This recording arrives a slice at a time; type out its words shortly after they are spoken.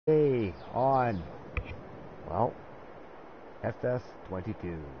Hey, on, well,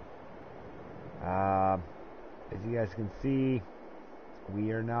 FS22. As you guys can see,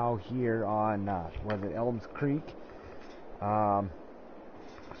 we are now here on, was it Elms Creek? So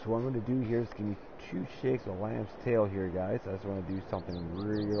what I'm going to do here is give me 2 shakes of lamb's tail here, guys. I just want to do something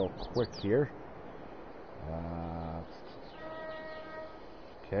real quick here.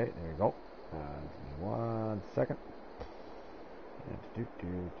 Okay, there we go. Give me 1 second.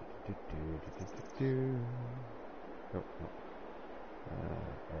 Oh, no.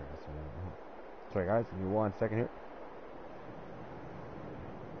 Sorry guys, give me 1 second here.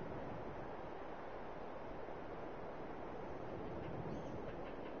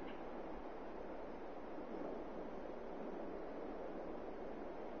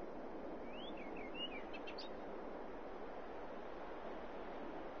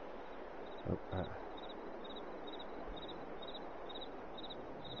 Oh,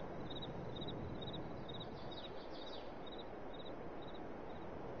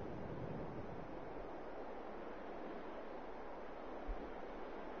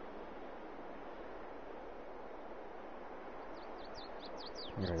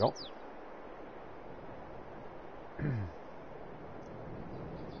 There we go.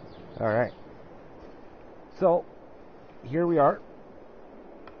 Alright. So, here we are.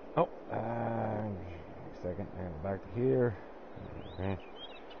 Oh, second. And back to here. Okay.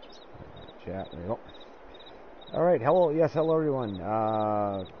 Chat. There we go. Alright, hello. Yes, hello everyone.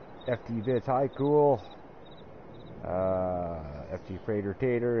 FT Bits, hi, cool. FT Freighter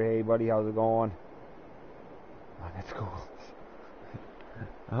Tater, hey buddy, how's it going? Oh, that's cool.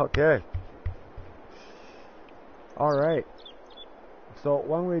 Okay. Alright. So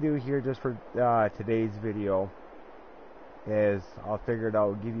what I'm going to do here just for today's video is I'll figure it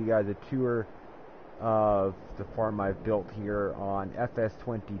out, give you guys a tour of the farm I've built here on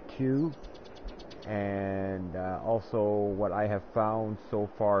FS22 and also what I have found so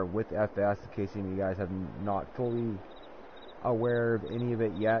far with FS in case any of you guys have not fully aware of any of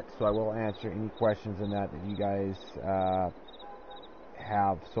it yet. So I will answer any questions in that you guys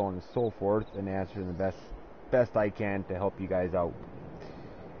have, so on and so forth, and answer them the best I can to help you guys out.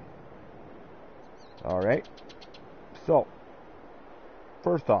 Alright, so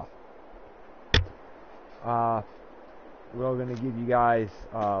first off, we're going to give you guys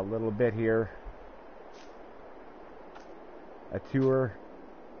a little bit here, a tour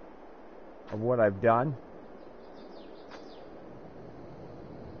of what I've done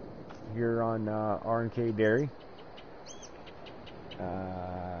here on R&K Dairy.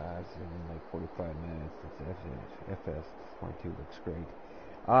 It's in like 45 minutes. It's FS22 looks great.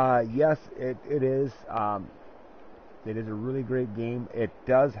 Yes, it is. It is a really great game. It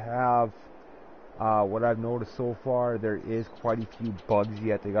does have, what I've noticed so far, there is quite a few bugs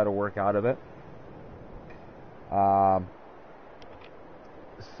yet they got to work out of it.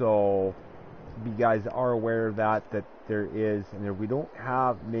 So you guys are aware of that there is, and we don't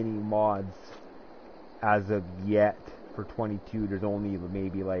have many mods as of yet for 22. There's only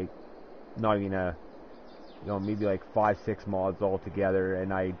maybe like, not even a, maybe like 5-6 mods altogether,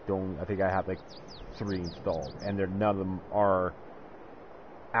 and I think I have like 3 installed, and none of them are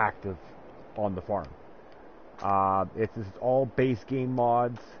active on the farm. It's all base game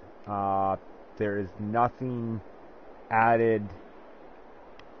mods. There is nothing added.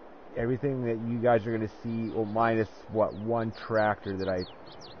 Everything that you guys are going to see, well, minus what one tractor that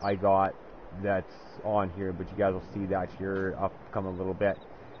I got that's on here, but you guys will see that here upcoming a little bit.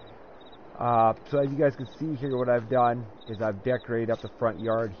 So as you guys can see here, what I've done is I've decorated up the front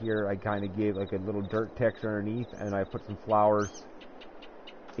yard here. I kind of gave like a little dirt texture underneath, and I put some flowers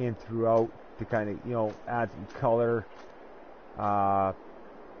in throughout to kind of, add some color to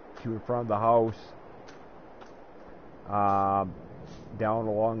the front of the house. Down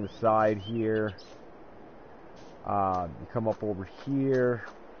along the side here, you come up over here.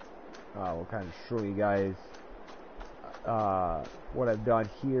 We'll kind of show you guys what I've done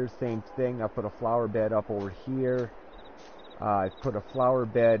here. Same thing. I put a flower bed up over here. I put a flower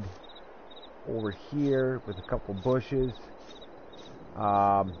bed over here with a couple bushes. So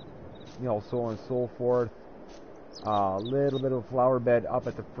on and so forth. A little bit of a flower bed up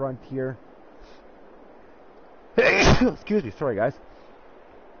at the front here. Excuse me, sorry guys.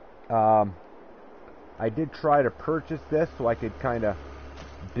 I did try to purchase this so I could kind of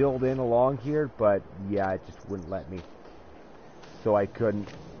build in along here, but yeah, it just wouldn't let me. So I couldn't.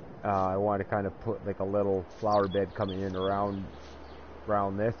 I wanted to kind of put like a little flower bed coming in around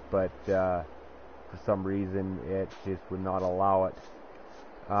this, but for some reason it just would not allow it.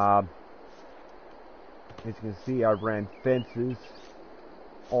 As you can see, I've ran fences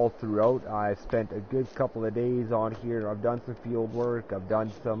all throughout. I spent a good couple of days on here. I've done some field work. I've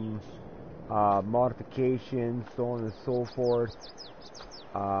done some modifications, so on and so forth.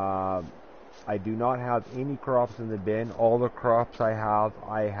 I do not have any crops in the bin. All the crops I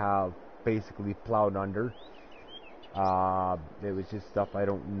have basically plowed under. It was just stuff I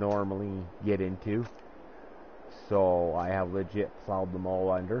don't normally get into. So I have legit plowed them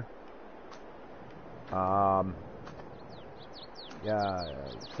all under. Yeah,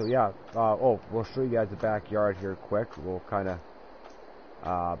 so yeah, we'll show you guys the backyard here quick. We'll kind of,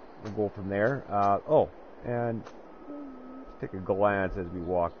 we'll go from there. And just take a glance as we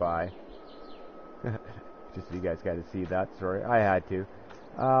walk by. Just so you guys got to see that. Sorry, I had to.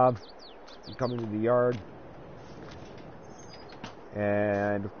 Come into the yard.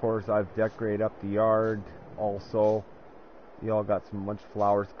 And of course I've decorated up the yard also. You all got some bunch of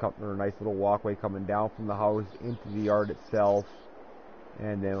flowers, or a nice little walkway coming down from the house into the yard itself,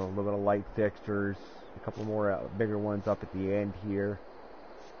 and then a little bit of light fixtures, a couple more bigger ones up at the end here,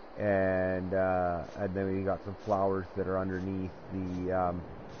 and then we got some flowers that are underneath the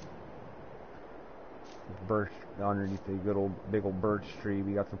birch, underneath the big old birch tree.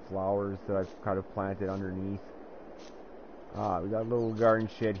 We got some flowers that I've kind of planted underneath. We got a little garden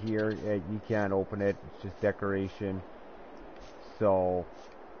shed here. You can't open it; it's just decoration. So,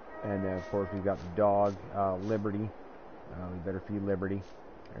 and then of course we got the dog, Liberty. We better feed Liberty.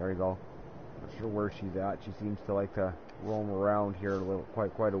 There we go. Not sure where she's at. She seems to like to roam around here a little,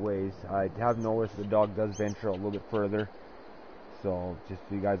 quite a ways. I have noticed the dog does venture a little bit further. So, just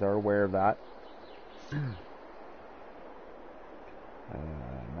so you guys are aware of that.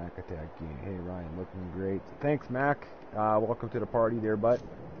 Mac attack game. Hey Ryan, looking great. Thanks, Mac. Welcome to the party there, bud.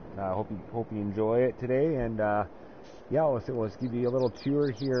 Hope you enjoy it today, and yeah, let's give you a little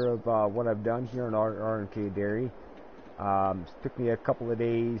tour here of what I've done here in R&K Dairy. It took me a couple of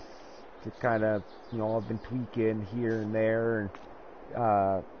days to kind of, I've been tweaking here and there,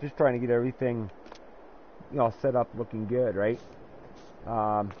 and just trying to get everything, set up looking good, right?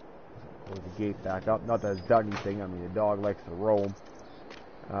 Close the gate back up. Not that it's done anything. I mean, the dog likes to roam.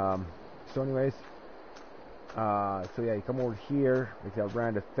 So anyways, so yeah, you come over here. We got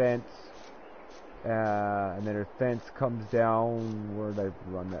around a fence, and then our fence comes down. Where did I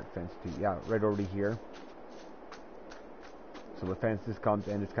run that fence to? Yeah, right over to here. So the fence just comes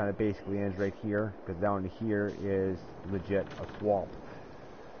and it's kind of basically ends right here, because down to here is legit a swamp.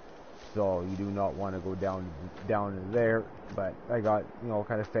 So you do not want to go down to there. But I got,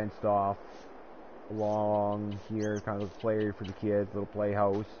 kind of fenced off along here, kind of a play area for the kids, little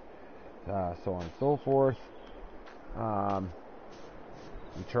playhouse, so on and so forth.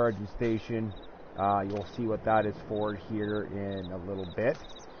 The charging station, you'll see what that is for here in a little bit.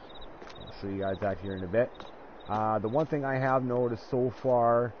 I'll show you guys that here in a bit. The one thing I have noticed so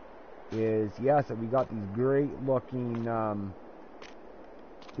far is, yes, that we got these great looking,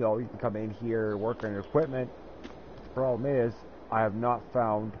 you can come in here, work on your equipment. The problem is, I have not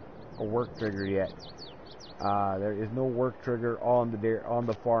found a work trigger yet. There is no work trigger on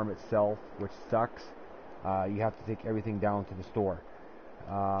the farm itself, which sucks. You have to take everything down to the store.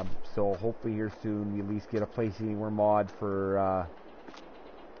 So hopefully here soon we at least get a Place Anywhere mod for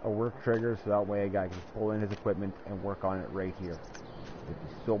a work trigger, so that way a guy can pull in his equipment and work on it right here. It'd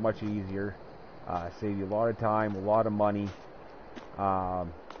be so much easier. Save you a lot of time, a lot of money.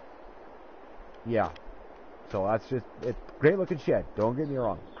 Yeah. So that's just, it's great looking shed. Don't get me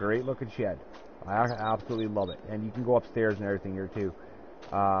wrong. Great looking shed. I absolutely love it. And you can go upstairs and everything here too.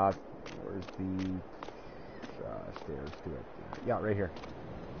 Where's the stairs to it? Yeah, right here.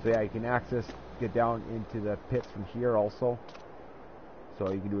 So yeah, you can get down into the pits from here also.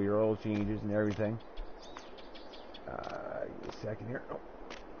 So you can do your oil changes and everything. Give me a second here. Oh,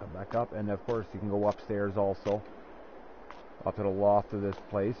 come back up. And of course you can go upstairs also. Up to the loft of this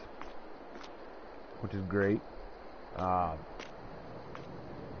place, which is great. So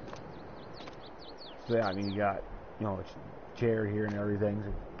yeah, I mean, you got, a chair here and everything,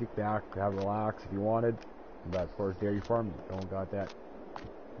 so kick back, have a relax if you wanted. But of course, Dairyfarm, you don't got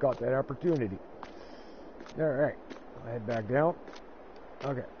that opportunity. Alright, I'll head back down.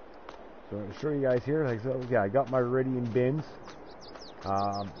 Okay, so I'm going to show you guys here. Like I said, yeah, I got my Iridium bins.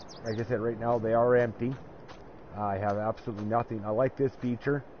 Like I said, right now they are empty. I have absolutely nothing. I like this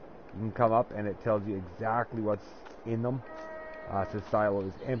feature. You can come up and it tells you exactly what's in them. So the silo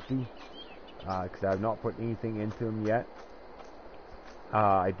is empty, because I have not put anything into them yet.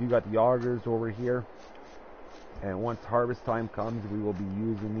 I do got the augers over here, and once harvest time comes, we will be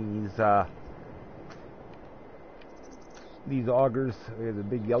using these these augers, the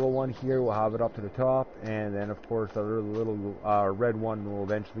big yellow one here, we'll have it up to the top, and then of course the little red one will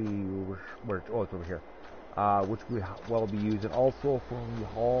eventually, oh, it's over here, which we will be using also when we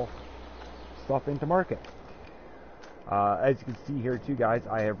haul stuff into market. As you can see here too, guys,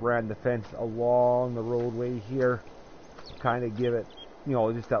 I have ran the fence along the roadway here, kind of give it, you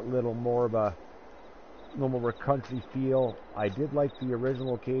know, just that little more of a country feel. I did like the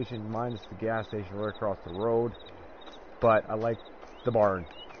original location, minus the gas station right across the road, but I like the barn.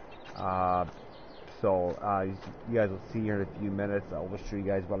 So you guys will see here in a few minutes. I'll just show you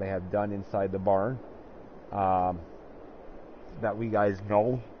guys what I have done inside the barn. That we guys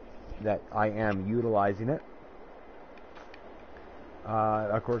know that I am utilizing it.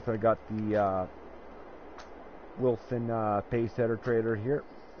 Of course, I got the Wilson pace setter trailer here.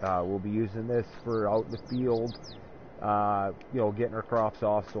 We'll be using this for out in the field, you know, getting our crops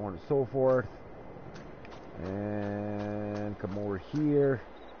off, so on and so forth. And come over here.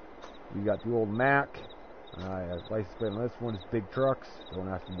 We got the old Mac. License plate on this one is big trucks. Don't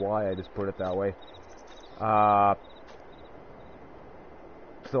ask why, I just put it that way.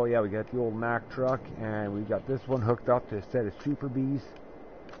 So yeah, we got the old Mac truck, and we got this one hooked up to a set of Super Bees,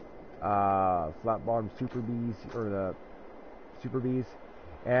 flat bottom Super Bees, or the Super Bees.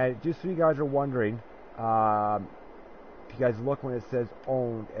 And just so you guys are wondering, if you guys look when it says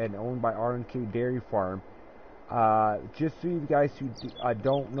owned and owned by R&K Dairyfarm, just so you guys who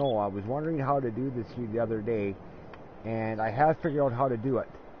don't know, I was wondering how to do this here the other day, and I have figured out how to do it.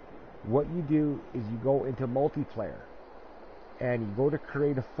 What you do is you go into multiplayer, and you go to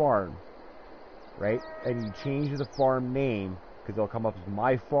create a farm, right? And you change the farm name, because it'll come up as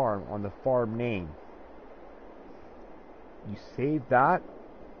my farm on the farm name. You save that,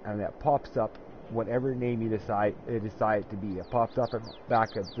 and that pops up whatever name you decide it to be. It pops up and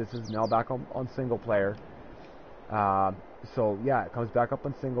back. This is now back on single player. So yeah, it comes back up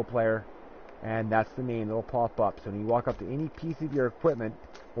on single player, and that's the name that'll pop up. So when you walk up to any piece of your equipment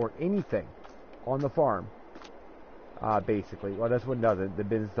or anything on the farm, basically, well, that's what it does. The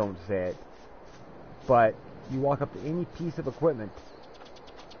bins don't say it, but you walk up to any piece of equipment,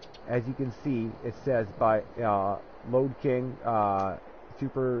 as you can see, it says by Load King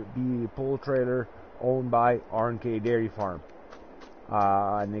Super B pull trailer owned by R&K Dairyfarm.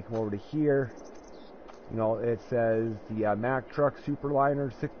 And they come over to here. You know, it says the Mack Truck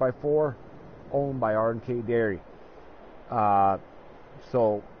Superliner 6x4 owned by R&K Dairy.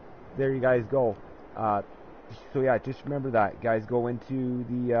 So there you guys go. So yeah, just remember that, guys. Go into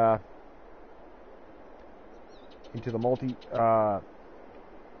the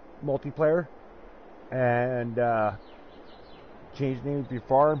multiplayer and change the name of your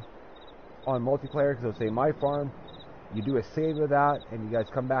farm on multiplayer, because it'll say my farm. You do a save of that, and you guys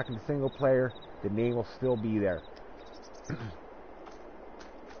come back into single player. The name will still be there.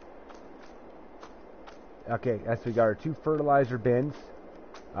 Okay, so we got our 2 fertilizer bins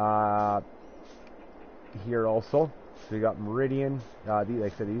here also. So we got Meridian, like I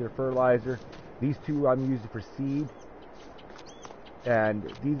said, these are fertilizer. These 2 I'm using for seed, and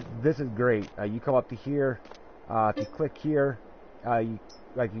this is great. You come up to here, if you click here, you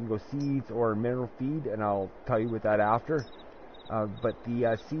can go seeds or mineral feed, and I'll tell you with that after. But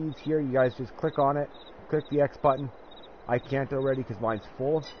the seeds here, you guys just click on it, click the X button. I can't already because mine's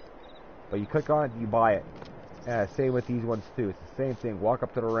full, but you click on it, you buy it. Same with these ones too. It's the same thing. Walk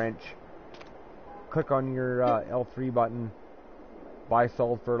up to the wrench, click on your L3 button, buy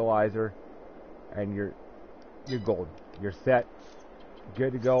solid fertilizer, and you're golden. You're set,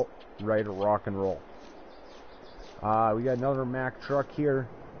 good to go, ready to rock and roll. We got another Mack truck here.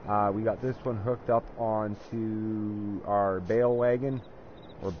 We got this one hooked up onto our bale wagon,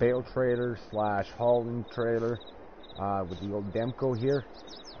 or bale trailer / hauling trailer, with the old Demco here.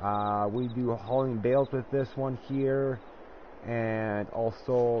 We do hauling bales with this one here, and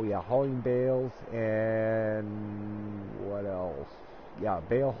also, yeah, hauling bales, and what else? Yeah,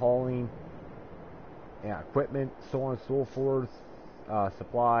 bale hauling, yeah, equipment, so on and so forth,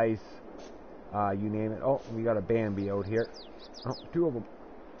 supplies, you name it. Oh, we got a Bambi out here. Oh, 2 of them.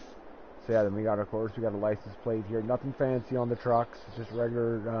 So yeah, then we got, of course, we got a license plate here. Nothing fancy on the trucks. It's just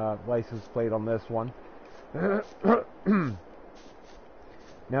regular license plate on this one.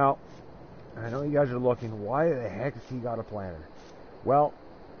 Now, I know you guys are looking, why the heck has he got a planter? Well,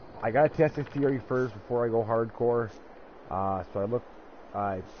 I gotta test the theory first before I go hardcore. So I'm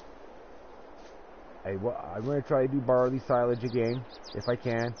going to try to do barley silage again, if I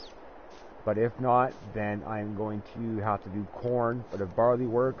can. But if not, then I'm going to have to do corn. But if barley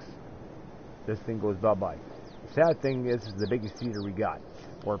works, this thing goes bye-bye. The sad thing is the biggest seeder we got,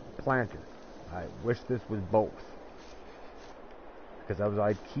 or planter. I wish this was both. because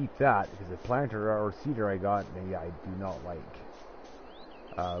I'd keep that, because the planter or seeder I got, maybe I do not like.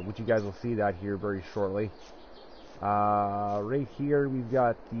 Which you guys will see that here very shortly. Right here we've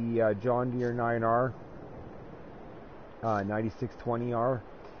got the John Deere 9R 9620R.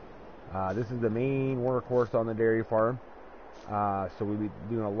 This is the main workhorse on the dairy farm. So we'll be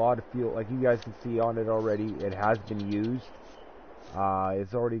doing a lot of fuel, like you guys can see on it already. It has been used.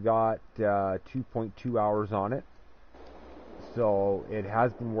 It's already got 2.2 hours on it, so it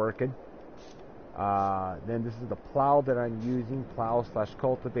has been working. Then this is the plow that I'm using, plow slash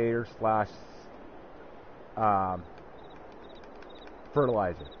cultivator slash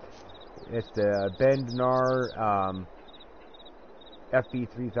fertilizer. It's the Bendnar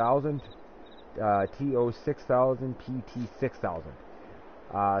FB3000 TO6000 PT6000.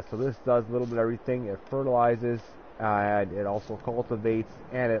 So this does a little bit of everything. It fertilizes, and it also cultivates,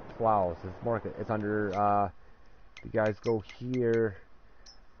 and it plows. It's more. It's under. You guys go here.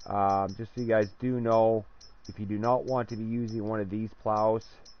 Just so you guys do know, if you do not want to be using one of these plows,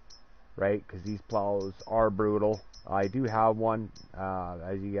 right? Because these plows are brutal. I do have one,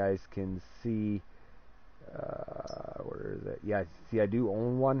 as you guys can see. Where is it? Yeah, see, I do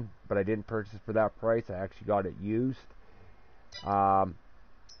own one, but I didn't purchase for that price. I actually got it used.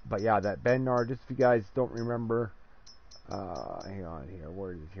 But yeah, that Bendnar, just if you guys don't remember, hang on here,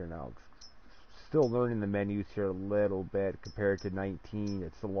 where is it here now? Still learning the menus here a little bit compared to 19.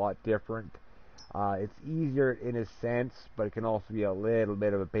 It's a lot different. It's easier in a sense, but it can also be a little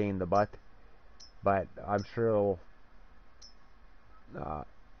bit of a pain in the butt. But I'm sure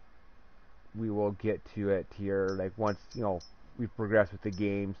we will get to it here, like once, you know, we progress with the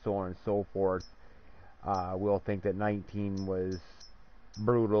game, so on and so forth. We'll think that 19 was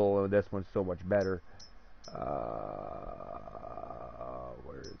brutal and this one's so much better.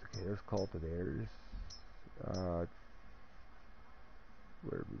 Where is it? Okay, there's cultivators.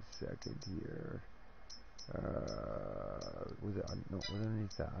 Where we second here? Was it? No, it was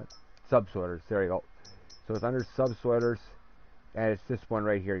underneath that. Subsoilers. There you go. So it's under subsoilers, and it's this one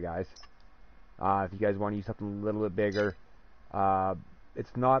right here, guys. If you guys want to use something a little bit bigger,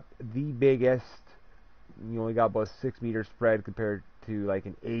 it's not the biggest. You only got about 6 meter spread compared to like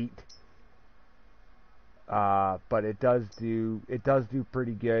an 8. But it does do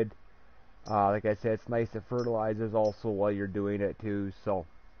pretty good. Like I said, it's nice. It fertilizes also while you're doing it too, so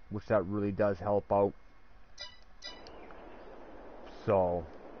which that really does help out. So,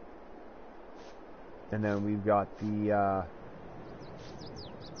 and then we've got the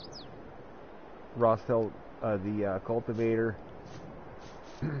Rosshill, the cultivator.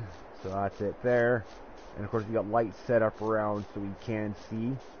 So that's it there. And of course we got lights set up around so we can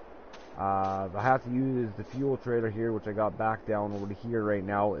see. I have to use the fuel trailer here, which I got back down over to here right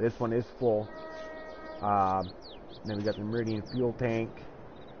now. This one is full. Then we got the Meridian fuel tank.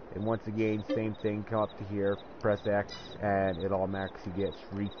 And once again, same thing, come up to here, press X, and it automatically gets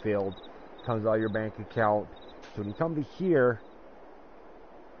refilled. Comes out of your bank account. So when you come to here,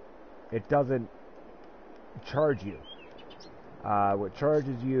 it doesn't charge you. What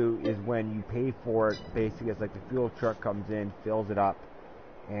charges you is when you pay for it. Basically, it's like the fuel truck comes in, fills it up,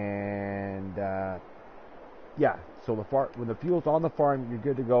 and yeah. So when the fuel's on the farm, you're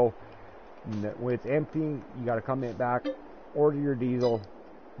good to go. When it's empty, you got to come in back, order your diesel,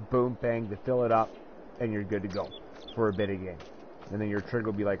 boom, bang, to fill it up, and you're good to go for a bit again. And then your trigger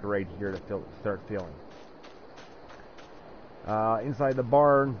will be like right here to start filling. Inside the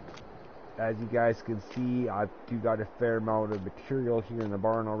barn, as you guys can see, I've got a fair amount of material here in the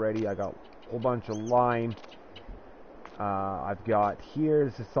barn already. I got a whole bunch of lime. I've got here.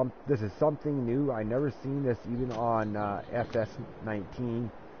 This is something new. I never seen this even on FS19.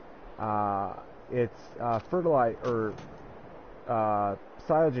 It's fertilizer or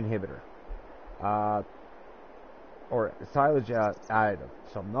silage inhibitor, or silage additive.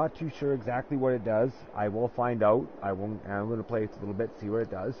 So I'm not too sure exactly what it does. I will find out. I'm going to play it a little bit, see what it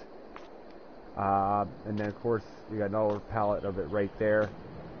does. And then of course we got another pallet of it right there.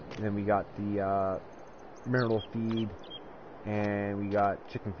 And then we got the mineral feed, and we got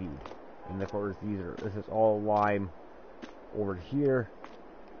chicken feed. And of course this is all lime over here.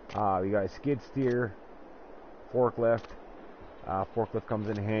 We got a skid steer, forklift. Forklift comes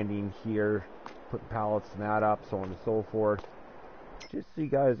in handy in here, putting pallets and that up, so on and so forth. Just so you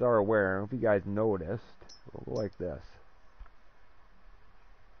guys are aware, I don't know if you guys noticed, it'll go like this.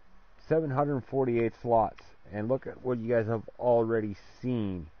 748 slots, and look at what you guys have already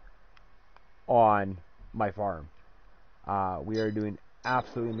seen on my farm. We are doing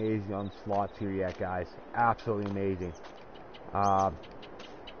absolutely amazing on slots here yet, guys. Absolutely amazing.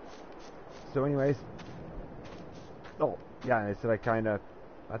 So anyways, oh, yeah, and so I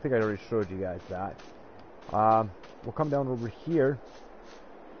think I already showed you guys that. We'll come down over here,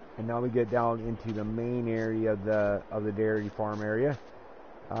 and now we get down into the main area of the dairy farm area.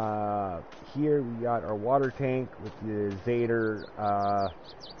 Here we got our water tank with the Zader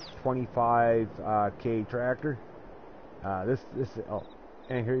 25K tractor.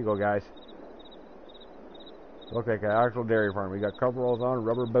 And here you go, guys. Look like an actual dairy farm. We got coveralls on,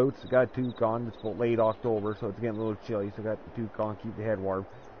 rubber boots. We got toque on. It's about late October, so it's getting a little chilly. So we got the toque on, keep the head warm.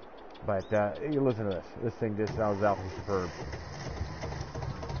 But you listen to this. This thing just sounds absolutely superb.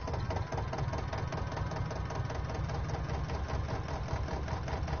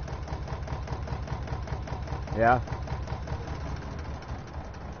 Yeah.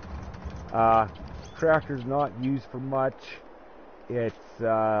 Tractor's not used for much. It's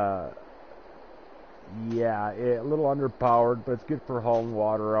yeah, a little underpowered, but it's good for hauling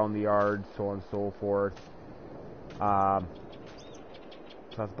water around the yard, so on and so forth. That's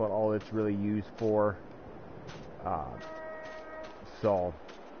about all it's really used for.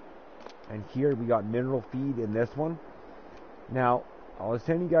 And here we got mineral feed in this one. Now, I was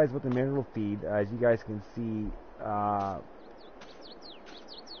telling you guys about the mineral feed. As you guys can see,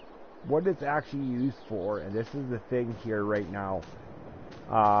 what it's actually used for, and this is the thing here right now.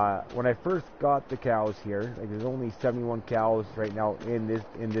 When I first got the cows here, like there's only 71 cows right now in this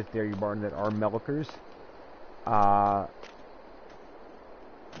dairy barn that are milkers.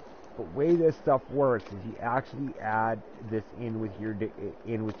 The way this stuff works is you actually add this in with your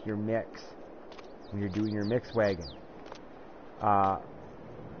mix when you're doing your mix wagon. Now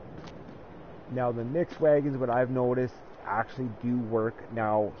the mix wagons, what I've noticed, actually do work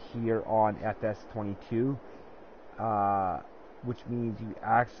now here on FS22, which means you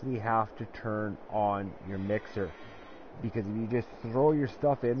actually have to turn on your mixer, because if you just throw your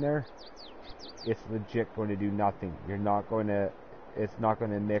stuff in there, it's legit going to do nothing. It's not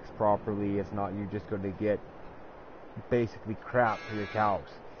going to mix properly. You're just going to get basically crap for your cows.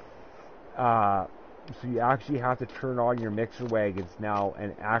 So you actually have to turn on your mixer wagons now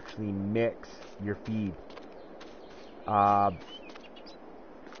and actually mix your feed. So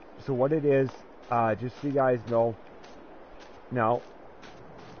what it is, just so you guys know, now,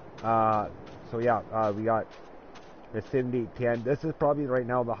 we got the 7810. This is probably right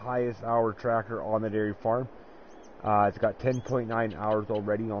now the highest hour tractor on the dairy farm. It's got 10.9 hours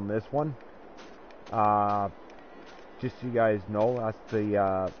already on this one. Just so you guys know, that's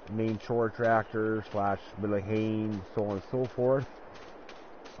the main chore tractor / Billy Haynes, so on and so forth.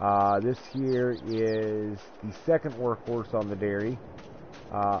 This here is the second workhorse on the dairy.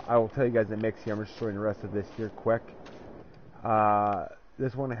 I will tell you guys the mix here. I'm just showing the rest of this here quick.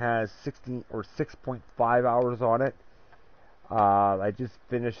 This one has 6.5 hours on it. I just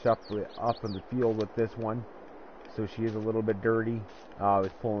finished up in the field with this one, so she is a little bit dirty. I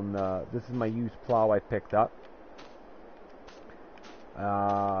was pulling. This is my used plow I picked up.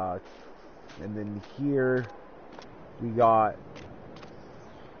 And then here we got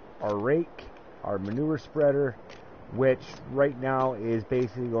our rake, our manure spreader, which right now is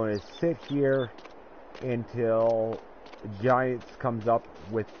basically going to sit here until Giants comes up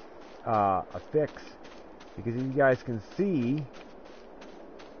with a fix. Because as you guys can see,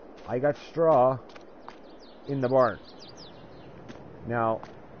 I got straw in the barn. Now,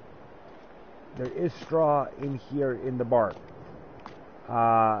 there is straw in here in the barn.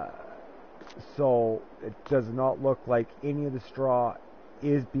 So it does not look like any of the straw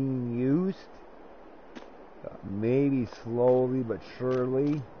is being used. Maybe slowly but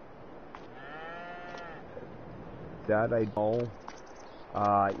surely. That I know.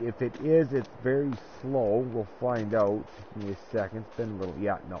 If it is, it's very slow. We'll find out. Give me a second. It's been a little.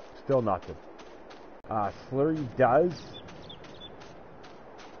 Yeah, no, still nothing. Slurry does,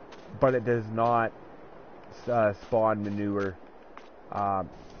 but it does not spawn manure,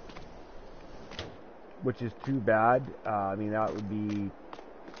 which is too bad. I mean, that would be,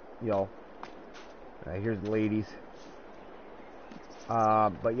 here's the ladies.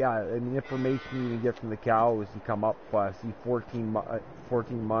 But yeah, I mean, information you can get from the cow is you come up, see 14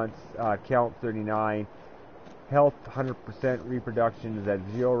 months, count 39, health 100%, reproduction is at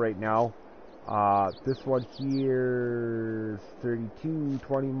 0 right now. This one here is 32,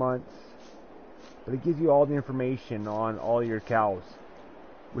 20 months, but it gives you all the information on all your cows,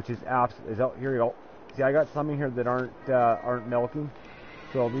 which is here you go. See, I got some in here that aren't milking,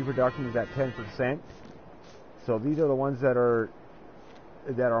 so reproduction is at 10%. So these are the ones that are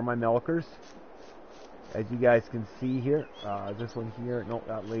my milkers, as you guys can see here. This one here, no,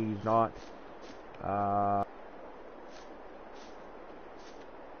 that lady's not.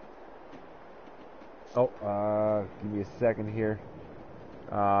 Oh, give me a second here.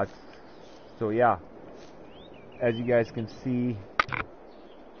 So yeah, as you guys can see,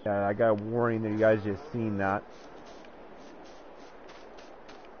 I got a warning that you guys just seen that.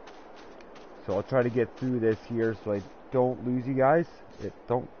 So I'll try to get through this here so I don't lose you guys.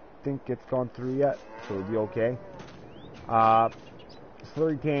 Don't think it's gone through yet, so it'll be okay.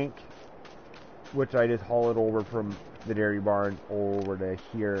 Slurry tank, which I just haul it over from the dairy barn over to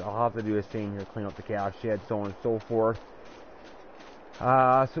here. I'll have to do the same here, clean up the calf shed, so on and so forth.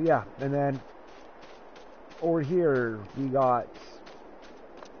 So yeah, and then over here we got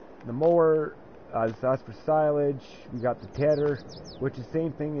the mower. That's for silage. We got the tedder, which is the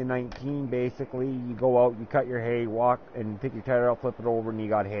same thing in 19. Basically, you go out, you cut your hay, walk, and take your tedder out, flip it over, and you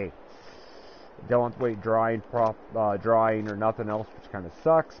got hay. Don't have to wait drying or nothing else, which kind of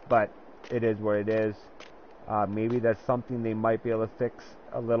sucks, but it is what it is. Maybe that's something they might be able to fix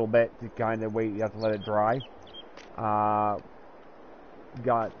a little bit to kind of wait. You have to let it dry.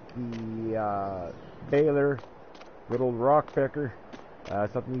 Got the baler, little rock picker.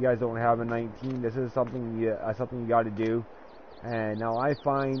 Something you guys don't have in 19. This is something you got to do. And now I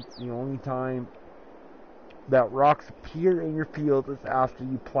find the only time that rocks appear in your field is after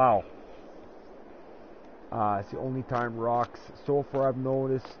you plow. It's the only time rocks. So far I've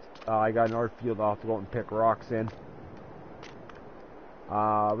noticed. I got another field I'll have to go out and pick rocks in.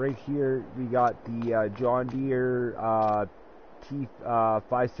 Right here we got the John Deere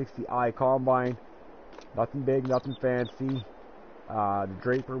T560i combine. Nothing big, nothing fancy. The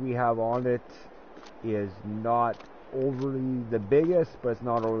draper we have on it is not overly the biggest, but it's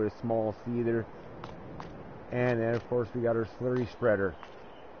not overly the smallest either. And then of course we got our slurry spreader.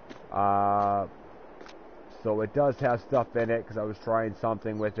 So it does have stuff in it because I was trying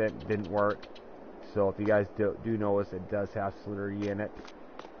something with it, it didn't work. So if you guys do notice, it does have slurry in it.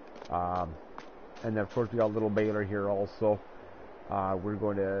 And then of course we got a little baler here also. I'm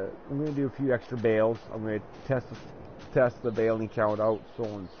going to do a few extra bales. I'm going to test the baling count out, so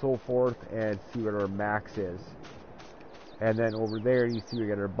on and so forth, and see what our max is. And then over there you see we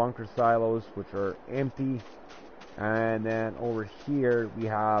got our bunker silos, which are empty. And then over here we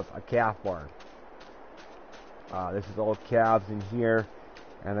have a calf barn. This is all calves in here,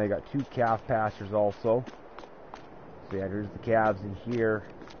 and I got 2 calf pastures also. So yeah, here's the calves in here.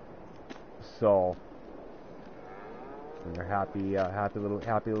 So they're happy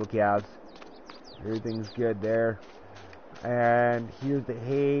little calves. Everything's good there. And here's the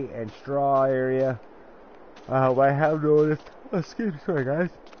hay and straw area. What I have noticed, excuse me, sorry guys,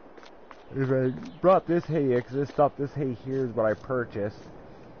 is I brought this hay in because this hay here is what I purchased.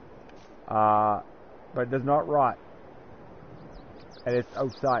 But it does not rot. And it's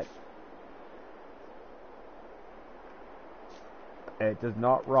outside. And it does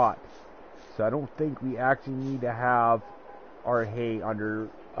not rot. So I don't think we actually need to have our hay under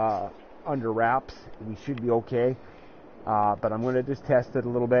wraps. We should be okay. But I'm going to just test it a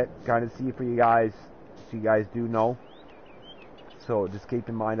little bit, kind of see for you guys, so you guys do know. So just keep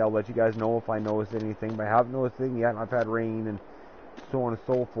in mind, I'll let you guys know if I notice anything. But I haven't noticed anything yet. I've had rain and so on and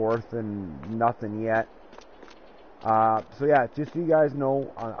so forth, and nothing yet. So yeah, just so you guys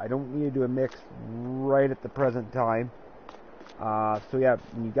know, I don't need to do a mix right at the present time. So yeah,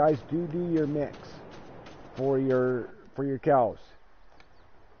 when you guys do your mix for your cows,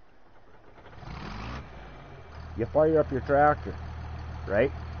 you fire up your tractor,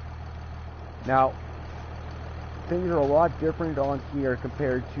 right? Now, things are a lot different on here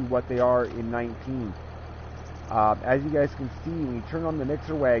compared to what they are in 19. As you guys can see, when you turn on the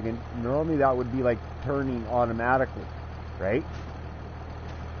mixer wagon, normally that would be like turning automatically, right?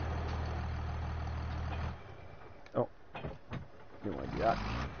 Oh, didn't want to do that.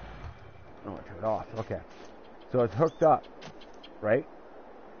 I want to turn it off. Okay. So it's hooked up, right?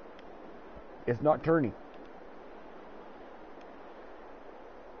 It's not turning.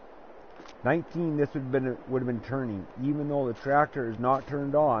 19, this would have been turning. Even though the tractor is not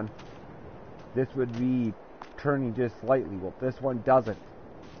turned on, this would be turning just slightly. Well, this one doesn't.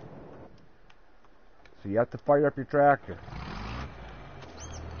 So you have to fire up your tractor.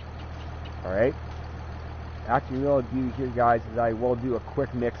 Alright? Actually, what I'll do here, guys, is I will do a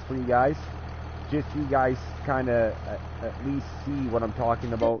quick mix for you guys. Just so you guys kind of at least see what I'm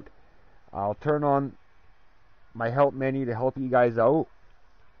talking about. I'll turn on my help menu to help you guys out.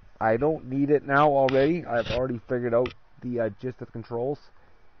 I don't need it now already. I've already figured out the gist of the controls.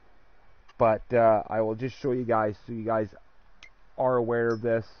 But I will just show you guys so you guys are aware of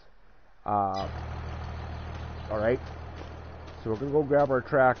this. Alright. So we're going to go grab our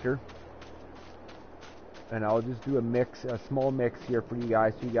tractor. And I'll just do a small mix here for you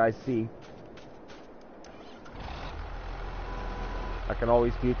guys so you guys see. I can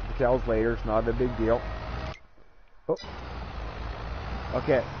always feed to the cows later. It's not a big deal. Oh.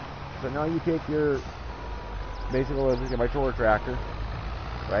 Okay, so now you take your, basically let's look at my shoulder tractor,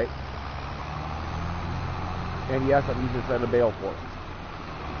 right? And yes, I've used this on a bale fork.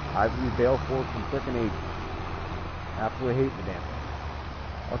 I've used bale forks from frickin' ages. Absolutely hate the damn thing.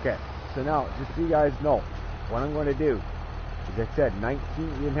 Okay, so now, just so you guys know, what I'm going to do, as I said, 19, you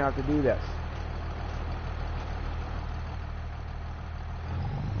didn't have to do this.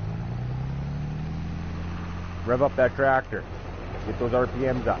 Rev up that tractor. Get those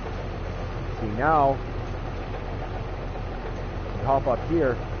RPMs up. See, now, you hop up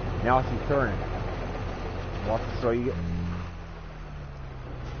here, now she's turning. Watch this, so you get...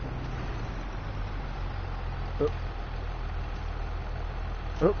 Oop.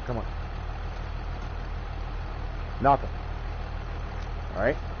 Oop, come on. Nothing.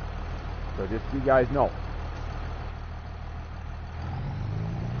 Alright? So just so you guys know.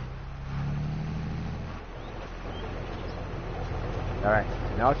 Alright,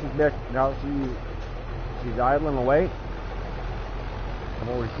 now she's idling away. Come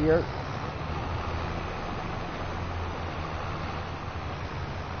over here.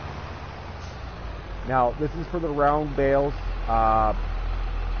 Now, this is for the round bales that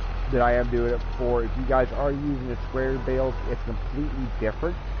I am doing it for. If you guys are using the square bales, it's completely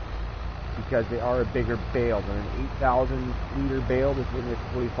different because they are a bigger bale. Than an 8,000 liter bale, this one is a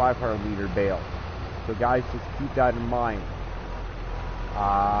 4,500 liter bale. So guys, just keep that in mind.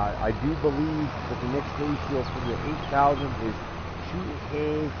 I do believe that the mix ratio for the 8,000 is 2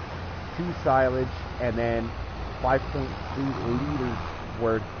 hay, 2 silage, and then 5.3 liters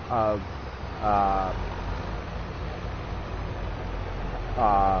worth of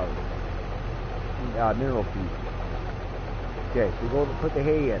mineral feed. Okay, so we go to put the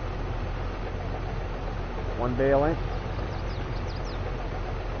hay in. 1 bale in.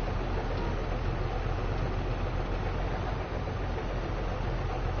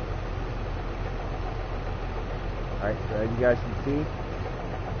 Alright, so as you guys can see,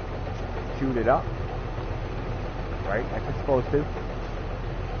 shoot it up. Right, like it's supposed to.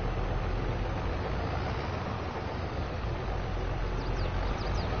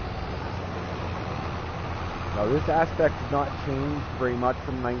 Now this aspect has not changed very much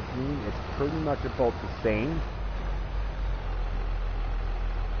from 19. It's pretty much about the same.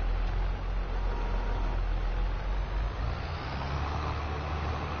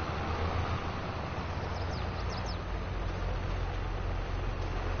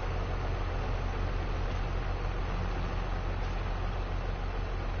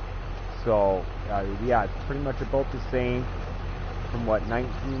 So, yeah, it's pretty much about the same from what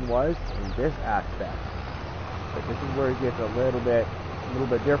 19 was in this aspect. But this is where it gets a little bit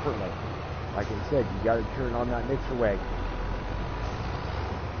differently. Like I said, you got to turn on that mixer wagon.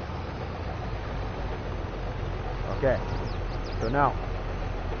 Okay, so now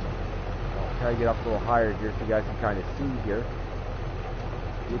I'll try to get up a little higher here so you guys can kind of see here.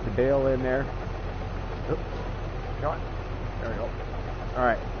 Get the bale in there. Oops. Come on. There we go. All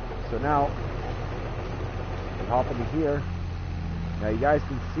right. So now, we hop into here. Now you guys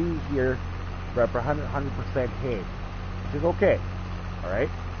can see here, we're at 100% hay, which is okay. All right.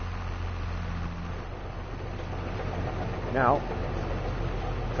 Now,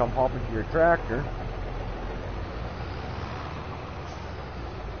 come hop into your tractor.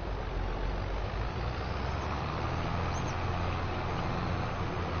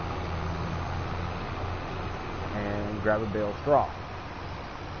 And grab a bale of straw.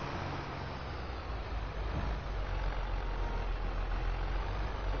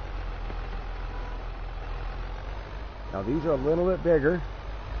 Now these are a little bit bigger.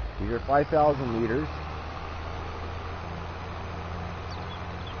 These are 5,000 liters.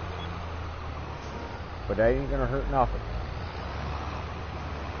 But that ain't gonna hurt nothing.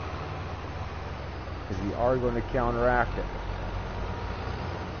 Because we are going to counteract it.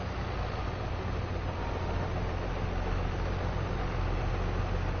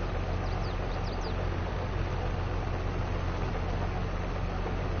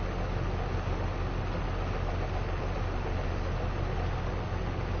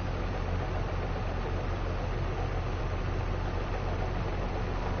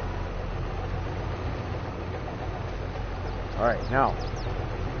 Alright, now,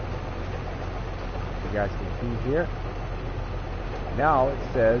 you guys can see here, now it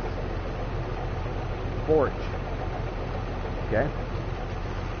says forage, okay?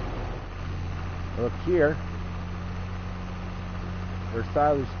 Look here, our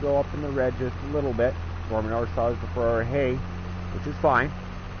silage still up in the red just a little bit, forming our silage for our hay, which is fine,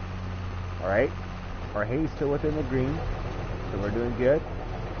 alright? Our hay is still within the green, So we're doing good.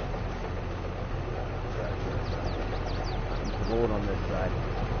 Need to load on this side.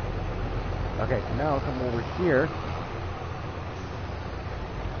 Okay, so now I'll come over here.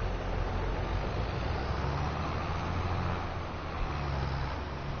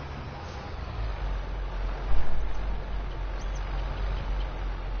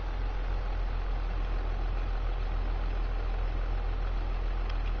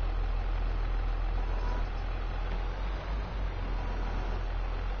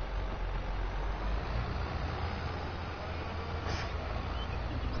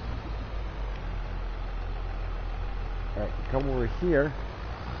 Alright, come over here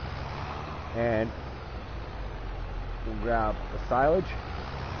and we'll grab the silage,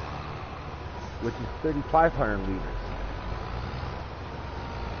 which is 3,500 liters.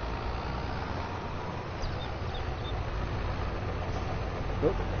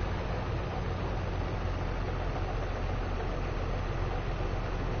 Oop.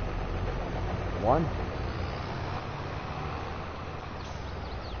 One.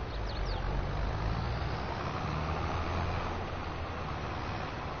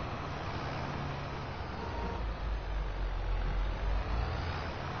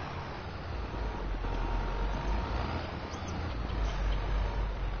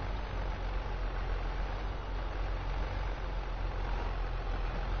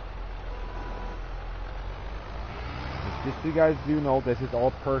 Just so you guys do know, this is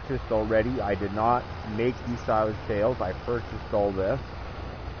all purchased already. I did not make these silage bales. I purchased all this,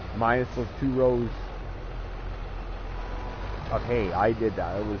 minus those 2 rows of hay. I did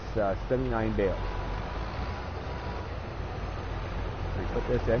that. It was 79 bales. So we put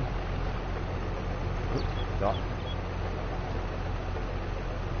this in. Oops, stop.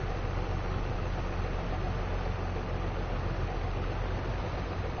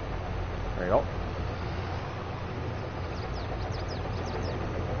 There you go.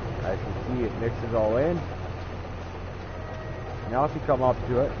 As you can see, it mixes all in. Now if you come up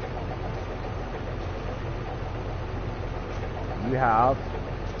to it, you have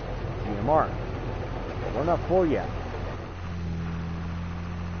GMR. But we're not full yet.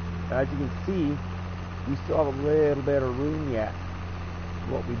 As you can see, we still have a little bit of room yet.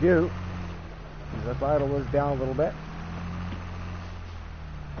 What we do is let's idle this down a little bit.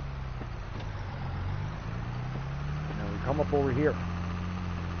 And then we come up over here.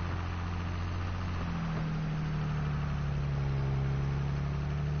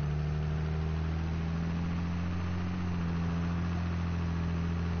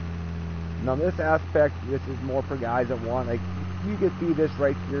 Now this aspect, this is more for guys that want, like, you could feed this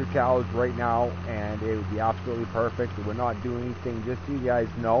right to your cows right now and it would be absolutely perfect. It would not do anything, just so you guys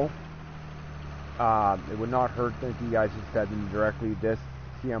know. It would not hurt them if you guys just fed them directly this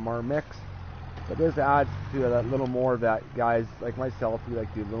CMR mix. But this adds to that little more of that guys like myself who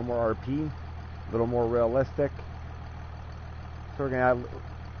like to do a little more RP, a little more realistic. So we're going to add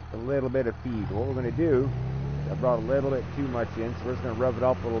a little bit of feed. What we're going to do, I brought a little bit too much in, so we're just going to rev it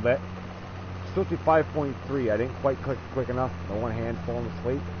up a little bit. Still to 5.3. I didn't quite click quick enough. The one hand falling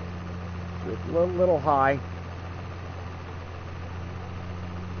asleep. So it's a little high,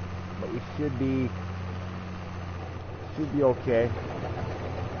 but we should be okay.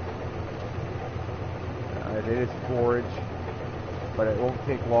 It is forage, but it won't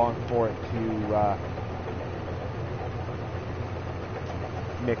take long for it to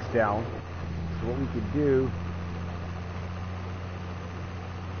mix down. So what we could do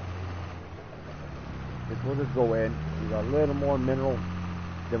is we'll just go in. We got a little more mineral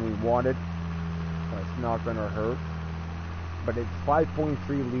than we wanted. That's not going to hurt. But it's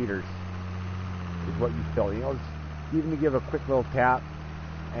 5.3 liters is what you fill. You know, even to give a quick little tap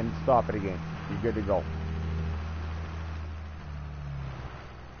and stop it again. You're good to go.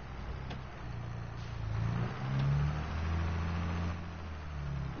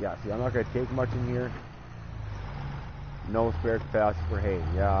 Yeah, see, I'm not going to take much in here. No spare capacity for hay.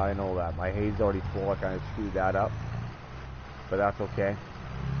 Yeah, I know that. My hay's already full. I kind of screwed that up. But that's okay.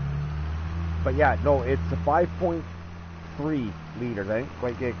 But yeah, no, it's a 5.3 liters. I didn't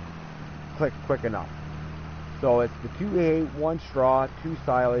quite get click quick enough. So it's the 2 hay, 1 straw, 2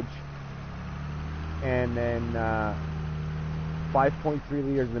 silage, and then 5.3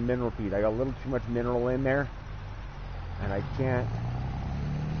 liters of the mineral feed. I got a little too much mineral in there, and I can't.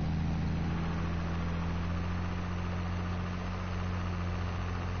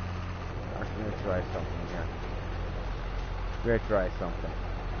 I'm going to try something here. I'm going to try something.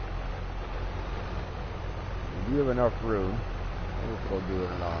 We do have enough room. I don't know if we'll do it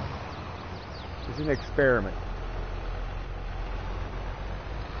or not. It's an experiment.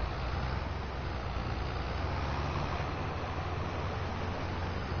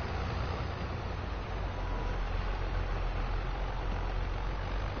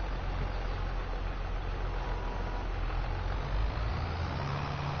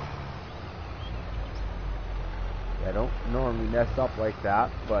 I don't normally mess up like that,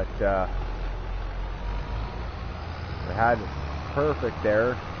 but I had it perfect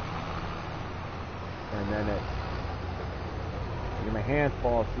there, and then my hands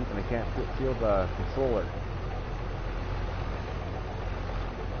fall asleep and I can't feel the controller.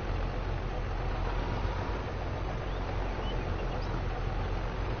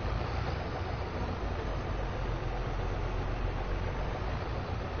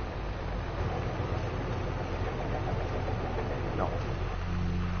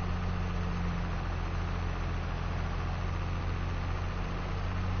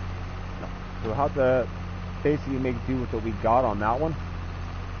 We'll have to basically make do with what we got on that one.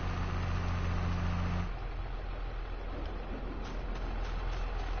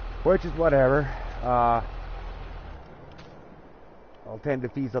 Which is whatever. I'll tend to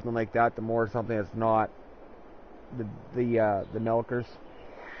feed something like that the more something that's not the milkers.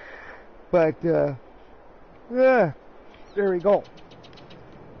 But yeah, there we go.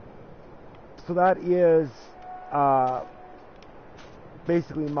 So that is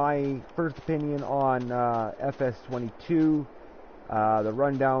basically my first opinion on FS22, the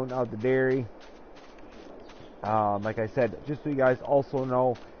rundown of the dairy. Like I said, just so you guys also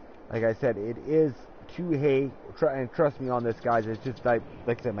know, like I said, it is 2 hay, and trust me on this, guys, it's just like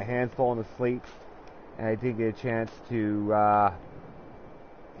I said, my hands falling asleep, and I didn't get a chance to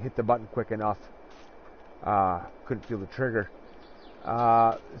hit the button quick enough. Couldn't feel the trigger.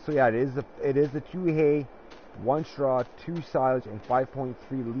 So yeah, it is a 2 hay, 1 straw, 2 silage, and 5.3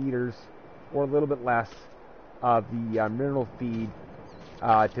 liters, or a little bit less, of the mineral feed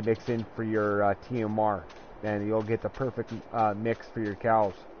to mix in for your TMR, and you'll get the perfect mix for your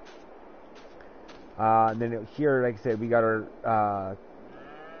cows. And then here, like I said, we got our.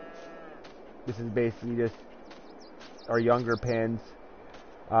 This is basically just our younger pens.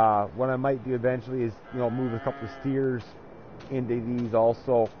 What I might do eventually is, move a couple of steers into these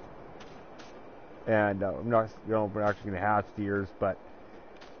also. And I'm not, we're actually going to have steers, but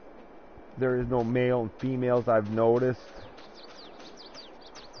there is no male and females, I've noticed.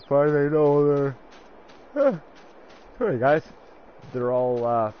 As far as I know, sorry guys, they're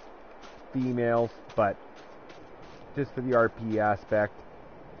all females, but just for the RP aspect,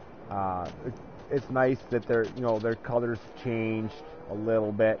 it's nice that their colors changed a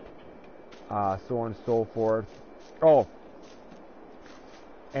little bit, so on and so forth. Oh.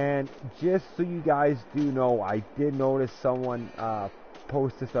 And just so you guys do know, I did notice someone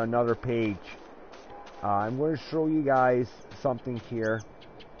post this on another page. I'm going to show you guys something here.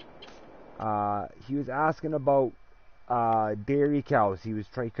 He was asking about dairy cows. He was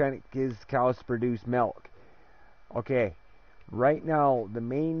trying to get his cows to produce milk. Okay, right now the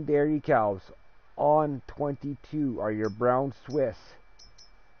main dairy cows on 22 are your brown Swiss.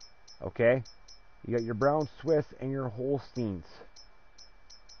 Okay, you got your brown Swiss and your Holsteins.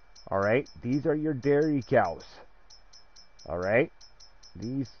 Alright, these are your dairy cows. Alright,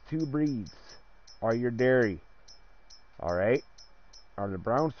 these 2 breeds are your dairy. Alright, are the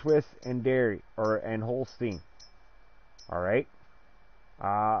brown Swiss and dairy, and Holstein. Alright,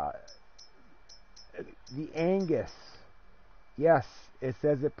 the Angus, yes, it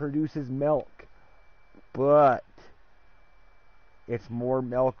says it produces milk, but it's more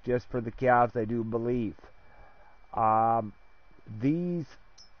milk just for the calves, I do believe. These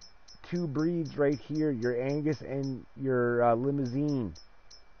 2 breeds right here, your Angus and your Limousine,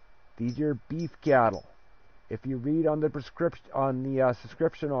 these are beef cattle. If you read on the prescription, on the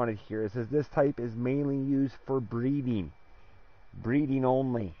subscription on it here, it says this type is mainly used for breeding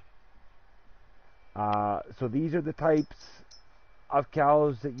only. So these are the types of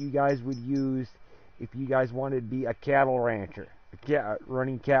cows that you guys would use if you guys wanted to be a cattle rancher,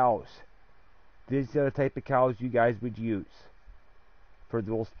 running cows. These are the type of cows you guys would use for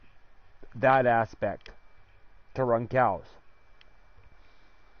that aspect to run cows.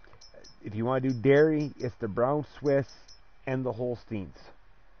 If you want to do dairy, it's the brown Swiss and the Holsteins.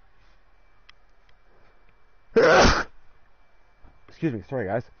 Excuse me, sorry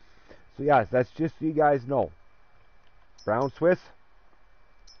guys. So yes, that's just so you guys know. Brown Swiss,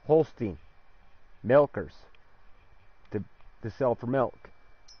 Holstein, milkers to sell for milk.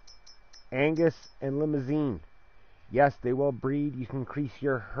 Angus and Limousine, yes, they will breed. You can increase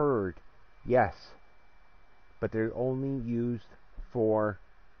your herd, yes, but they're only used for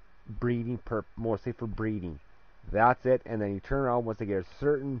breeding, mostly for breeding. That's it. And then you turn around once they get a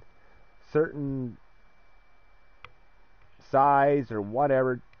certain size or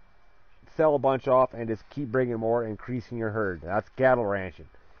whatever, sell a bunch off and just keep bringing more, increasing your herd. That's cattle ranching.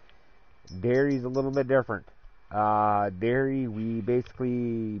 Dairy's a little bit different. Dairy, we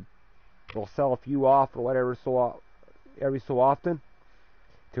basically will sell a few off or whatever, so every so often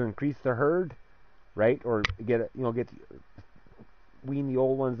to increase the herd, right? Or get wean the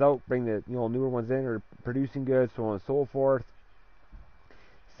old ones out, bring the newer ones in, or producing goods, so on and so forth.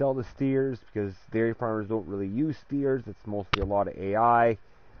 Sell the steers, because dairy farmers don't really use steers. It's mostly a lot of AI.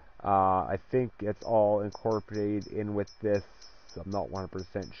 I think it's all incorporated in with this. I'm not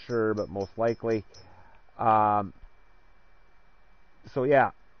 100% sure, but most likely. So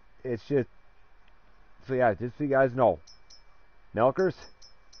yeah, it's just so you guys know, milkers,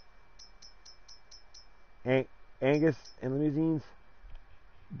 Angus and limousines,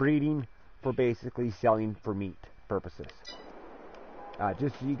 breeding for basically selling for meat purposes.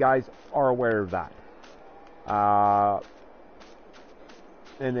 Just so you guys are aware of that.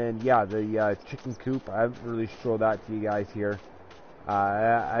 And then, yeah, the chicken coop, I haven't really showed that to you guys here.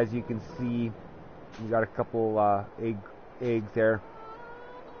 As you can see, you got a couple eggs there.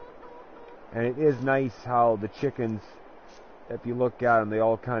 And it is nice how the chickens, if you look at them, they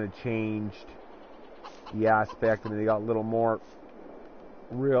all kind of changed the aspect. I mean, they got a little more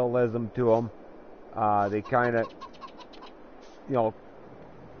realism to them. They kind of,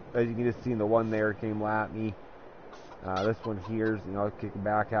 as you can just see in the one there came at me. This one here's, kicking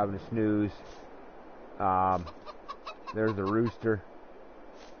back, having a snooze. There's a rooster.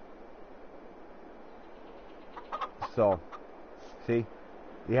 So, see,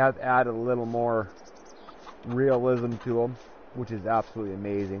 you have to add a little more realism to them, which is absolutely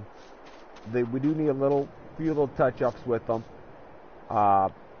amazing. We do need a few little touch-ups with them.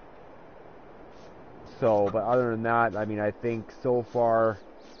 But other than that, I mean, I think so far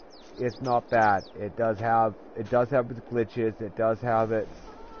it's not bad. It does have its glitches. It does have its,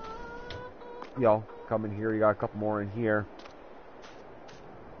 come in here. You got a couple more in here.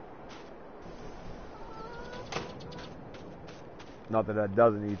 Not that that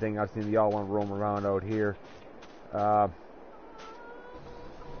does anything. I've seen the all one roam around out here. And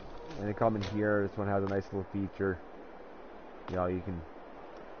they come in here. This one has a nice little feature. You can,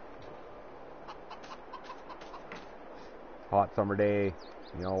 hot summer day,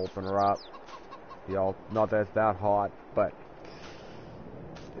 open her up. Not that it's that hot, but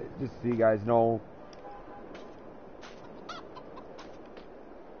just so you guys know.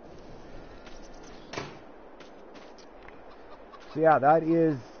 So yeah, that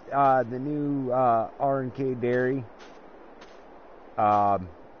is the new R&K Dairy.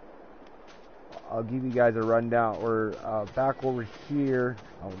 I'll give you guys a rundown. We're back over here.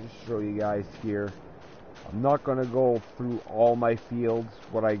 I'll just show you guys here. I'm not going to go through all my fields,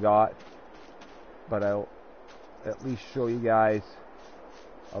 what I got, but I'll at least show you guys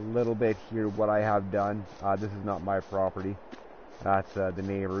a little bit here what I have done. This is not my property. That's the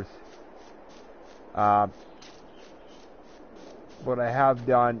neighbors. What I have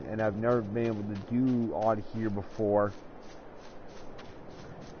done, and I've never been able to do on here before,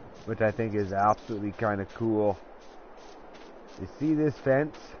 which I think is absolutely kind of cool. You see this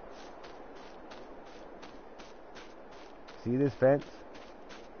fence? See this fence?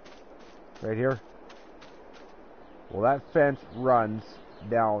 Right here? Well, that fence runs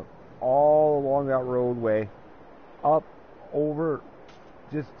down all along that roadway, up over,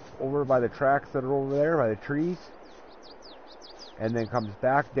 just over by the tracks that are over there, by the trees, and then comes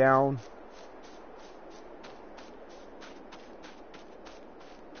back down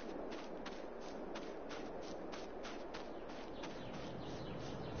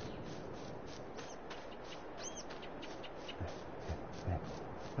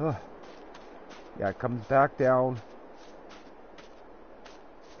yeah, it comes back down,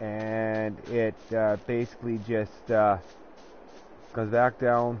 and it basically just goes back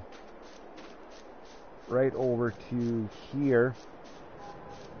down right over to here.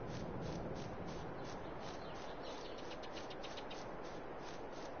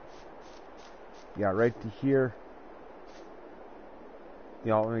 Yeah, right to here. We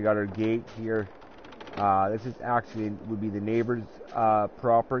got our gate here. This is actually would be the neighbor's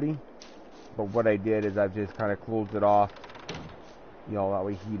property, but what I did is I've just kind of closed it off. That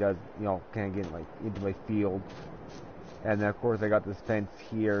way he does, can't get into my field. And then of course I got this fence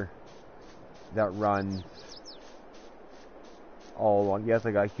here that runs all along. Yes,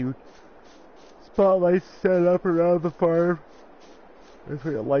 I got huge spotlights set up around the farm. This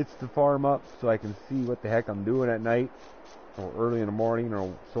way it lights the farm up so I can see what the heck I'm doing at night, or early in the morning,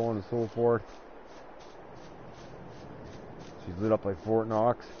 or so on and so forth. She's lit up like Fort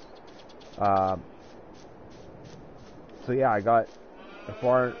Knox. So yeah, I got the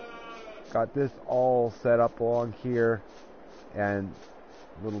farm, got this all set up along here, and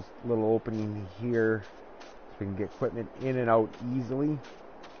little opening here so we can get equipment in and out easily.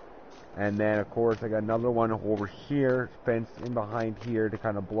 And then of course I got another one over here, fenced in behind here to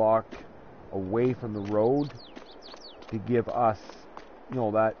kind of block away from the road to give us, you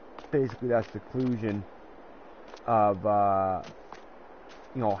know, that basically that seclusion of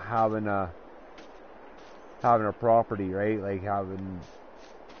you know, having a property, right? Like having,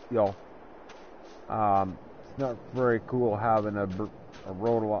 you know, it's not very cool having a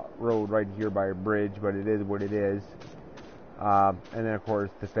road right here by a bridge, but it is what it is. And then of course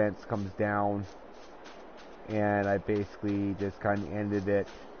the fence comes down, and I basically just kind of ended it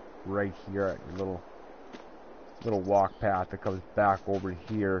right here at a little walk path that comes back over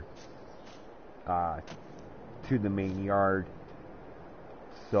here to the main yard.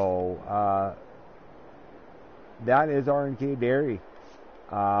 So that is R&K Dairy.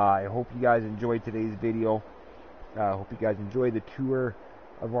 I hope you guys enjoyed today's video. I hope you guys enjoyed the tour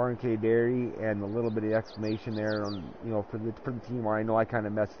of R&K Dairy and a little bit of explanation there on, you know, for the team. I know I kind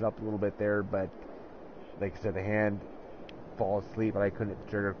of messed it up a little bit there, but like I said, the hand fall asleep, but I couldn't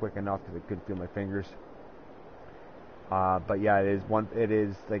trigger quick enough because I couldn't feel my fingers. But yeah, it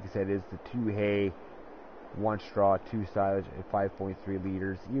is like I said, it is the 2 hay, 1 straw, 2 silage at 5.3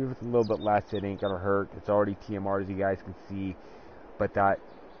 liters. Even with a little bit less, it ain't gonna hurt. It's already TMR, as you guys can see, but that,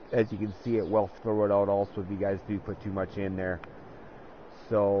 as you can see, it will throw it out also if you guys do put too much in there.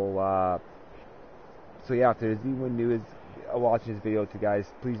 So so yeah, if there's anyone new is watching this video, to guys,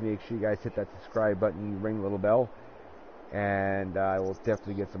 please make sure you guys hit that subscribe button, you ring the little bell, and I will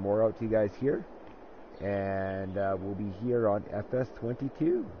definitely get some more out to you guys here. And we'll be here on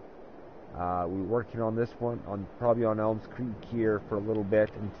FS22. We're working on this one probably on Elms Creek here for a little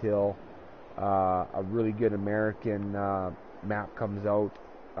bit until a really good American map comes out.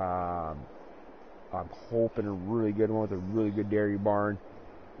 I'm hoping a really good one with a really good dairy barn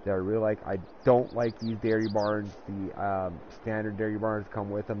that I really like. I don't like these dairy barns. The standard dairy barns come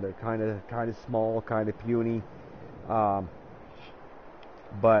with them. They're kind of small, kind of puny, but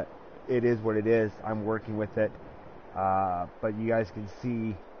it is what it is. I'm working with it, but you guys can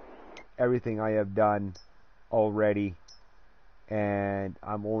see everything I have done already, and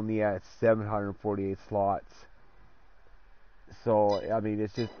I'm only at 748 slots. So I mean,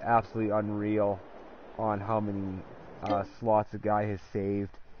 it's just absolutely unreal on how many slots a guy has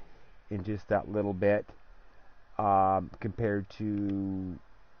saved in just that little bit, compared to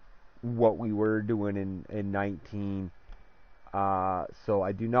what we were doing in 19. So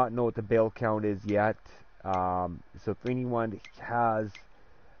I do not know what the bale count is yet. So if anyone has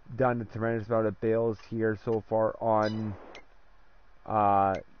done a tremendous amount of bales here so far on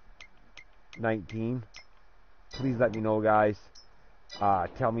 19, please let me know, guys.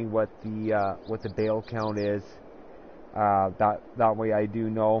 Tell me what the bale count is. That way I do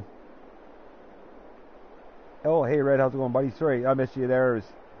know. Oh, hey Red, how's it going, buddy? Sorry, I missed you there. I was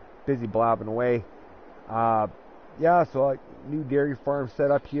busy blabbing away. Yeah, so new dairy farm set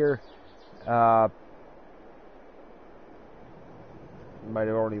up here. Might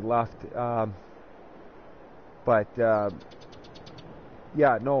have already left, but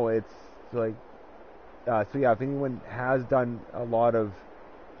yeah, no, it's like so. Yeah, if anyone has done a lot of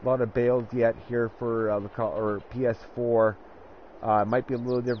bales yet here for or PS4, it might be a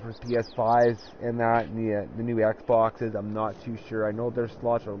little different for PS5s and that, and the new Xboxes. I'm not too sure. I know their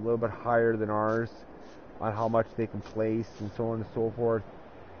slots are a little bit higher than ours on how much they can place and so on and so forth.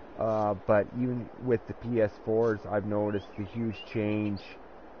 But even with the PS4s, I've noticed a huge change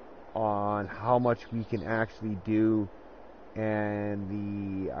on how much we can actually do and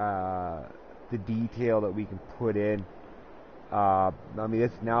the detail that we can put in. I mean,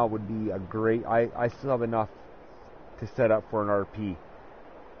 this now would be a great. I still have enough to set up for an RP.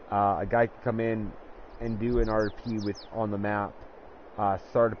 A guy could come in and do an RP on the map,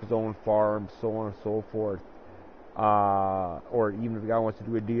 start up his own farm, so on and so forth. Or even if the guy wants to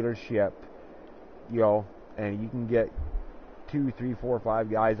do a dealership, you know, and you can get 2, 3, 4,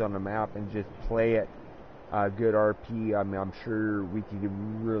 5 guys on the map and just play it good RP. I mean, I'm sure we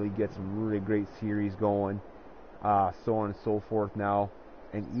can really get some really great series going, so on and so forth now.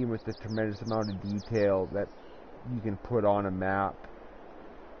 And even with the tremendous amount of detail that you can put on a map,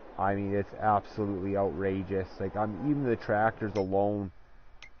 I mean, it's absolutely outrageous. Like, even the tractors alone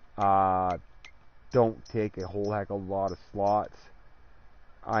don't take a whole heck of a lot of slots.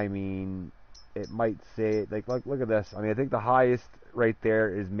 I mean, it might say, like, look at this. I mean, I think the highest right there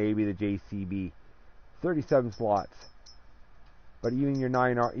is maybe the JCB, 37 slots. But even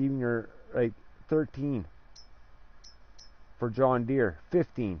your like 13 for John Deere,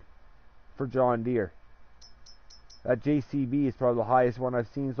 15 for John Deere. That JCB is probably the highest one I've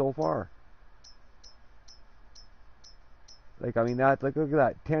seen so far. Like, I mean, that's like, look at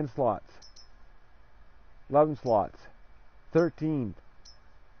that, 10 slots, 11 slots, 13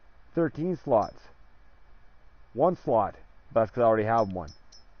 slots, 1 slot. That's because I already have one.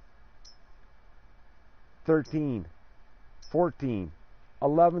 13, 14,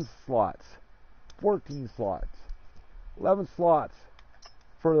 11 slots, 14 slots, 11 slots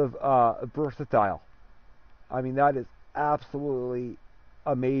for the versatile. I mean, that is absolutely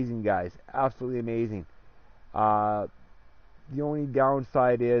amazing, guys. Absolutely amazing. The only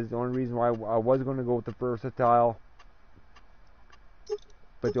downside is, the only reason why I was going to go with the versatile,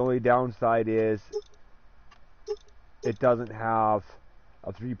 but the only downside is it doesn't have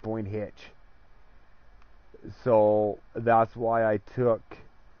a 3-point hitch. So that's why I took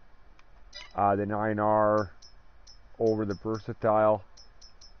the 9R over the versatile.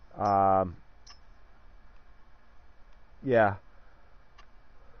 Yeah.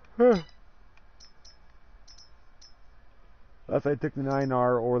 That's why I took the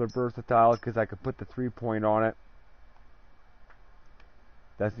 9R or the versatile, because I could put the 3-point on it.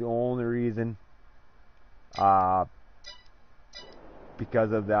 That's the only reason.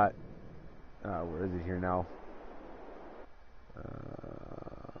 Because of that. Where is it here now?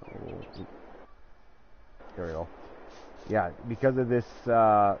 There we go. Yeah, because of this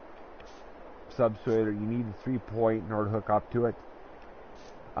subsoiler, you need a 3-point in order to hook up to it.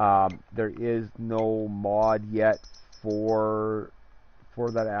 There is no mod yet for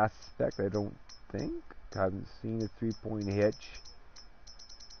that aspect, I don't think. I haven't seen a 3-point hitch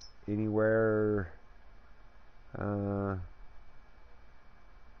anywhere.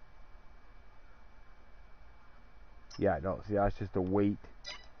 Yeah, no, see, that's just a weight.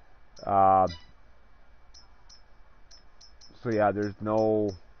 So yeah, there's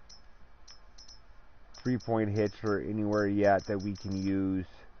no 3-point hitch or anywhere yet that we can use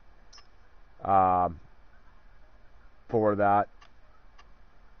for that.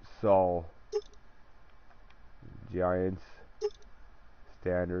 So Giants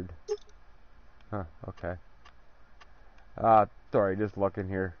standard. Huh, okay. Sorry, just looking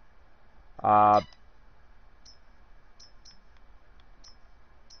here. So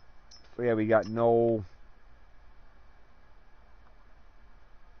yeah, we got no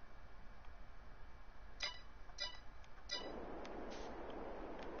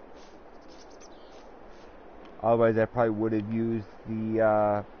otherwise I probably would have used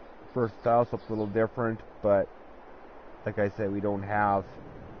the first style, so it's a little different, but like I said, we don't have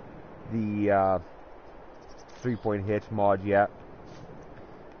the 3-point hitch mod yet.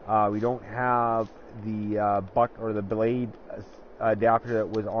 We don't have the buck or the blade adapter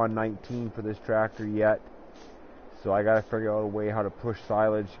that was on 19 for this tractor yet, so I gotta figure out a way how to push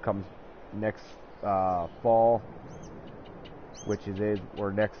silage comes next fall, which it is,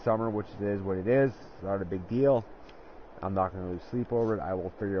 or next summer, which it is what it is. It's not a big deal. I'm not going to lose sleep over it. I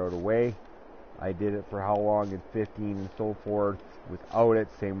will figure out a way. I did it for how long in 15 and so forth without it.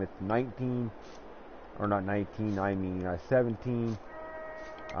 Same with 19, or not 19, I mean 17.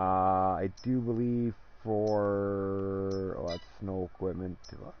 I do believe for, oh, that's snow equipment.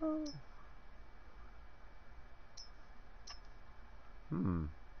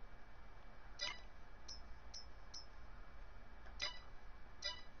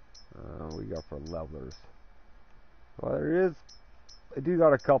 We got for levelers. Well, there is, I do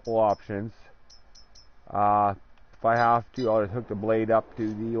got a couple options. If I have to, I'll just hook the blade up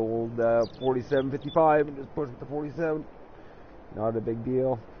to the old 4755 and just push it to 47. Not a big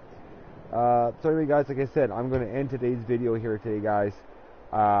deal. So anyway, guys, like I said, I'm going to end today's video here today, guys.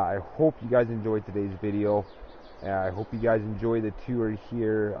 I hope you guys enjoyed today's video. I hope you guys enjoy the tour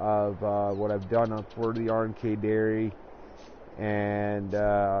here of what I've done for the R&K Dairy, and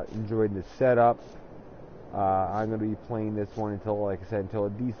enjoyed the setup. I'm going to be playing this one until, like I said, until a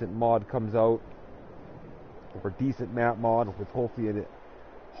decent mod comes out, or a decent map mod with hopefully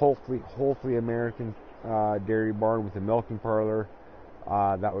American dairy barn with a milking parlor.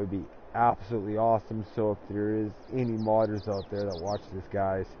 That would be absolutely awesome. So if there is any modders out there that watch this,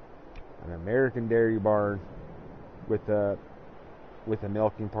 guys, an American dairy barn with a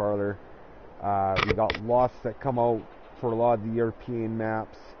milking parlor. We got lots that come out for a lot of the European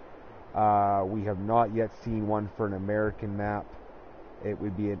maps. We have not yet seen one for an American map. It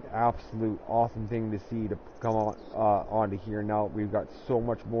would be an absolute awesome thing to see to come on onto here. Now we've got so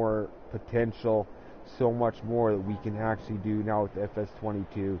much more potential, so much more that we can actually do now with the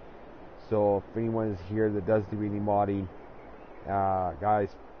FS22. So if anyone is here that does do any modding, guys,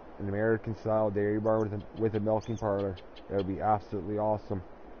 an American style dairy barn with a milking parlor, it would be absolutely awesome.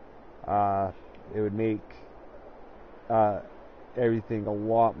 It would make everything a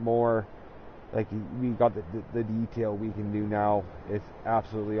lot more Like we got the detail we can do now. It's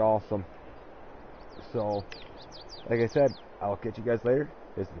absolutely awesome. So, like I said, I'll catch you guys later.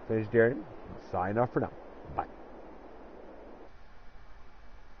 This is the Finished Dairyman. Sign off for now.